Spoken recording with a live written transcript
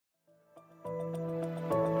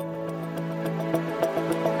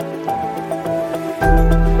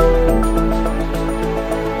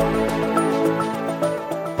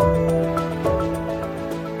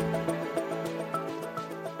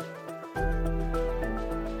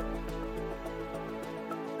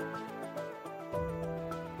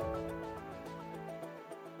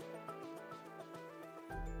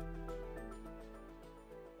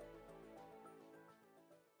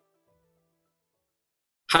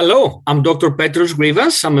Hello, I'm Dr. Petros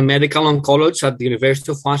Grivas. I'm a medical oncologist at the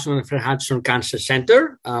University of Washington for Hutchinson Cancer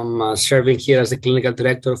Center. I'm serving here as the clinical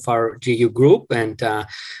director of our GU group, and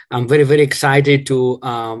I'm very, very excited to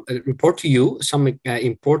report to you some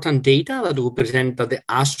important data that we presented at the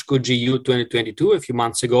ASCO GU 2022 a few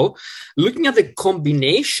months ago, looking at the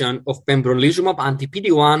combination of Pembrolizumab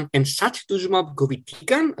anti-PD-1 and Sacituzumab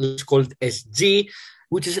Govitecan, let's call it SG,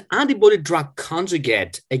 which is an antibody-drug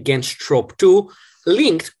conjugate against TROP2,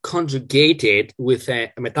 linked conjugated with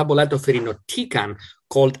a metabolite of irinotecan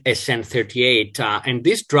called SN38. And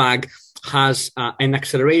this drug has an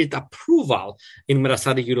accelerated approval in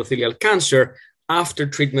metastatic urothelial cancer after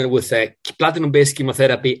treatment with a platinum-based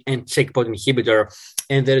chemotherapy and checkpoint inhibitor.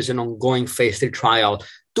 And there is an ongoing phase 3 trial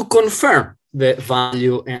to confirm the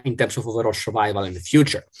value in terms of overall survival in the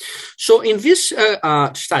future. So in this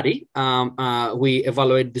study, we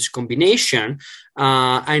evaluate this combination.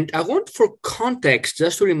 And I want, for context,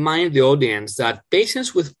 just to remind the audience that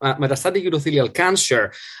patients with metastatic urothelial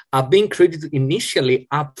cancer are being treated initially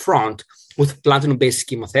upfront with platinum-based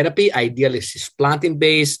chemotherapy, ideally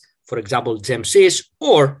cisplatin-based, for example, GemCis,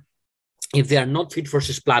 or if they are not fit for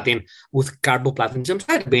cisplatin, with carboplatin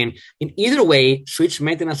gemcitabine. In either way, switch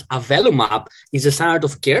maintenance avelumab is a standard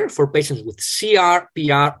of care for patients with CR,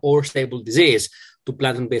 PR, or stable disease to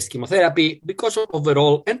platinum-based chemotherapy because of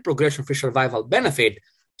overall and progression-free survival benefit,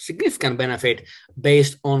 significant benefit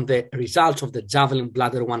based on the results of the Javelin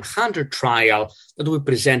Bladder 100 trial that we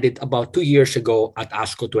presented about 2 years ago at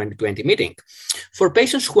ASCO 2020 meeting. For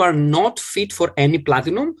patients who are not fit for any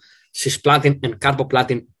platinum, cisplatin and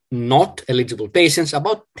carboplatin not eligible patients,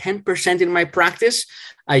 about 10% in my practice,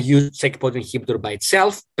 I use checkpoint inhibitor by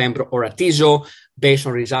itself, Pembro or Atizo, based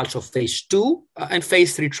on results of phase 2 and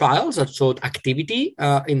phase 3 trials that showed activity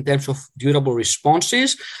in terms of durable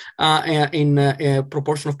responses in a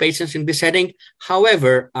proportion of patients in this setting.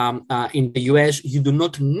 However, in the US, you do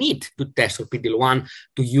not need to test for PD-L1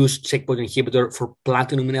 to use checkpoint inhibitor for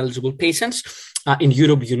platinum-ineligible patients. In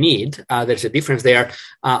Europe, you need. There's a difference there.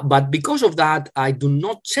 But because of that, I do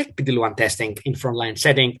not check PD-L1 testing in frontline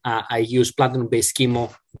setting. I use platinum-based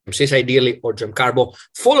chemo, GemCis ideally, or GemCarbo,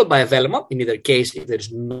 followed by avelumab in either case if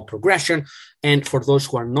there's no progression. And for those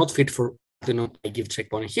who are not fit for platinum, I give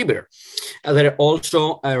checkpoint inhibitor. There are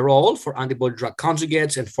also a role for antibody-drug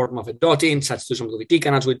conjugates and form vedotin, such as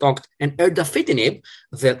Govitecan, as we talked, and erdafitinib,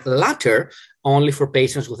 the latter only for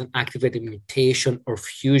patients with an activated mutation or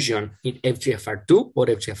fusion in FGFR2 or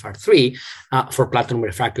FGFR3 for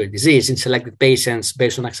platinum-refractory disease in selected patients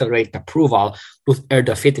based on accelerated approval with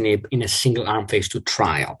erdafitinib in a single-arm phase 2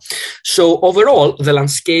 trial. So overall, the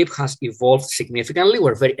landscape has evolved significantly.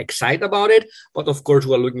 We're very excited about it, but of course,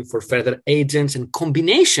 we're looking for further agents and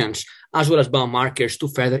combinations as well as biomarkers to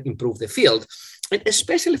further improve the field, and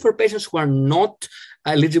especially for patients who are not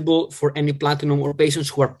eligible for any platinum or patients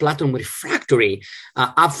who are platinum refractory,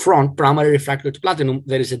 upfront, primary refractory to platinum,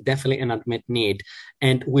 there is definitely an unmet need.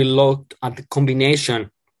 And we looked at the combination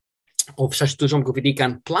of Sacituzumab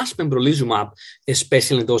Govitecan plus Pembrolizumab,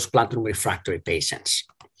 especially in those platinum refractory patients.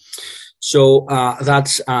 So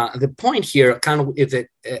that's the point here. Kind of the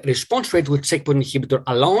response rate with checkpoint inhibitor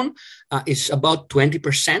alone is about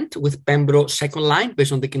 20% with Pembro second line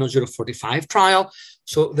based on the KEYNOTE-045 trial.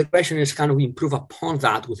 So the question is, can we improve upon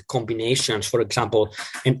that with combinations, for example,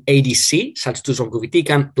 an ADC, Sacituzumab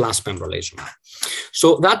Govitecan plus Pembrolizumab?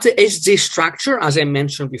 So that's the SG structure, as I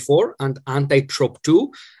mentioned before, and anti-TROP2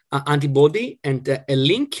 antibody and a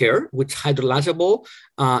linker which hydrolyzable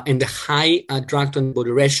and the high drug to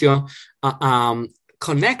antibody ratio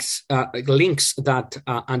connects, links that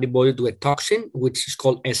antibody to a toxin, which is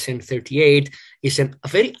called SN38, is a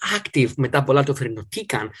very active metabolite of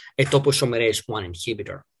irinotecan, a topoisomerase 1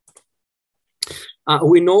 inhibitor.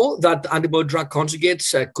 We know that antibody-drug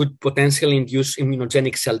conjugates could potentially induce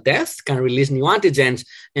immunogenic cell death, can release new antigens,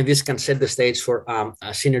 and this can set the stage for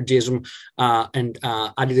synergism and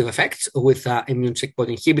additive effects with immune checkpoint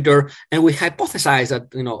inhibitor. And we hypothesize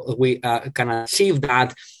that we can achieve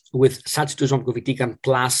that with Sacituzumab Govitecan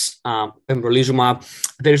plus Pembrolizumab.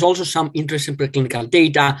 There is also some interesting preclinical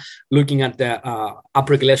data looking at the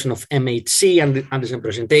upregulation of MHC and antigen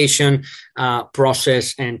presentation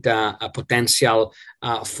process and potential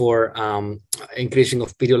for increasing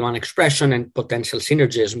of PD-L1 expression and potential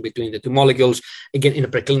synergism between the two molecules, again, in a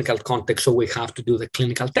preclinical context. So we have to do the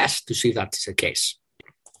clinical test to see if that's the case.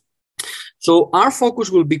 So our focus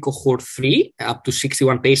will be cohort 3, up to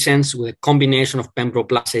 61 patients with a combination of Pembro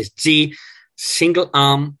plus SG, single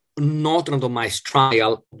arm, not randomized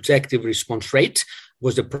trial. Objective response rate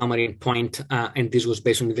was the primary endpoint, and this was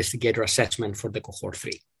based on investigator assessment for the cohort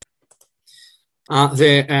 3.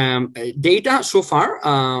 The data so far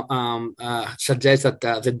suggests that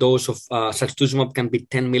the dose of sacituzumab can be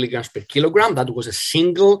 10 milligrams per kilogram. That was a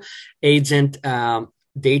single agent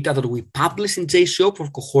data that we published in JCO for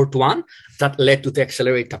cohort 1 that led to the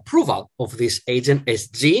accelerated approval of this agent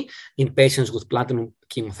SG in patients with platinum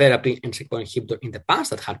chemotherapy and checkpoint inhibitor in the past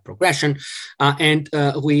that had progression. And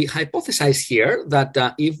we hypothesize here that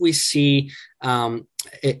if we see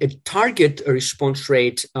a target response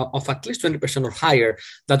rate of at least 20% or higher,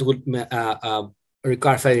 that would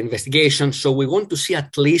require further investigation. So we want to see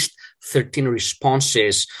at least 13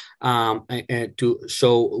 responses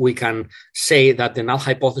so we can say that the null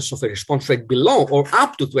hypothesis of a response rate below or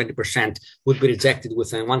up to 20% would be rejected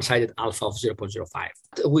with a one-sided alpha of 0.05.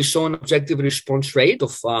 We saw an objective response rate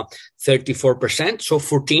of 34%, so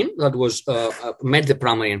 14 that was met the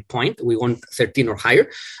primary endpoint. We want 13 or higher.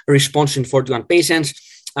 A response in 41 patients.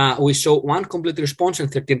 We saw 1 complete response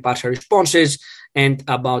and 13 partial responses, and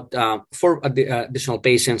about 4 additional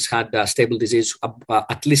patients had stable disease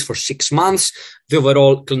at least for 6 months. The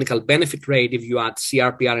overall clinical benefit rate, if you add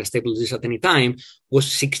CR, PR, and stable disease at any time, was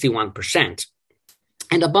 61%.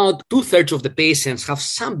 And about 2/3 of the patients have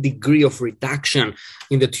some degree of reduction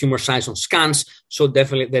in the tumor size on scans. So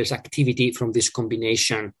definitely there's activity from this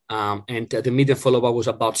combination. And the median follow-up was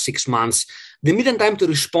about 6 months. The median time to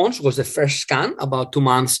response was the first scan, about 2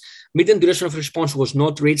 months. Median duration of response was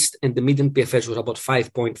not reached, and the median PFS was about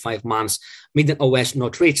 5.5 months. Median OS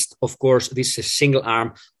not reached. Of course, this is a single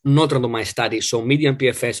arm, not randomized study. So median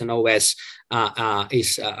PFS and OS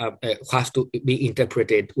have to be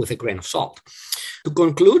interpreted with a grain of salt. To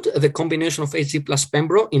conclude, the combination of HG plus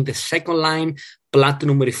Pembro in the second-line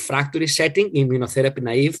platinum-refractory setting in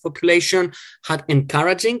immunotherapy-naive population had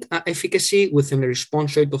encouraging efficacy with a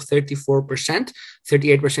response rate of 34%,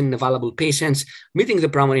 38% in evaluable patients, meeting the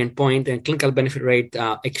primary endpoint, and clinical benefit rate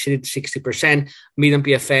exceeded 60%. Median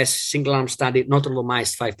PFS, single-arm study, not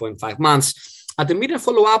randomized, 5.5 months. At the median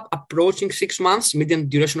follow-up approaching 6 months, median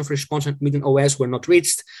duration of response and median OS were not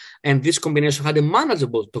reached, and this combination had a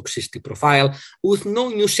manageable toxicity profile with no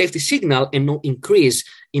new safety signal and no increase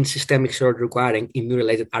in systemic steroid requiring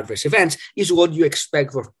immune-related adverse events, is what you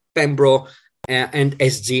expect for Pembro and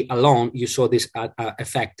SG alone. You saw this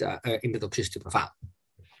effect in the toxicity profile.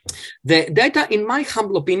 The data, in my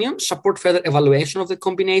humble opinion, support further evaluation of the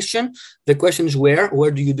combination. The question is where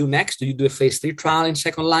do you do next? Do you do a phase 3 trial in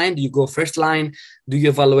second line? Do you go first line? Do you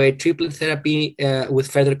evaluate triplet therapy with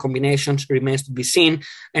further combinations? Remains to be seen,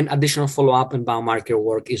 and additional follow-up and biomarker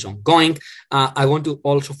work is ongoing. I want to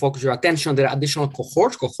also focus your attention. There are additional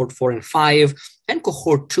cohorts, cohort 4 and 5, and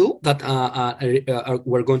cohort 2 that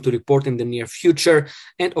we're going to report in the near future.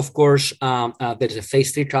 And of course, there's a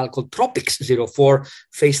phase 3 trial called TROPICS-04,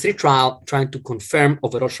 phase 3 trial trying to confirm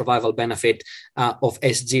overall survival benefit of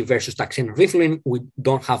SG versus taxane and riflin. We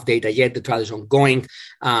don't have data yet. The trial is ongoing,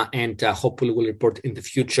 and hopefully we'll report in the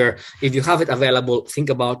future. If you have it available, think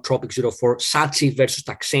about TROPICS-04, Saci versus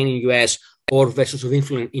taxane in US or versus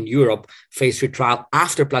riflin in Europe. Phase 3 trial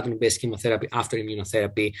after platinum-based chemotherapy, after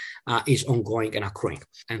immunotherapy is ongoing and accruing.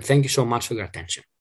 And thank you so much for your attention.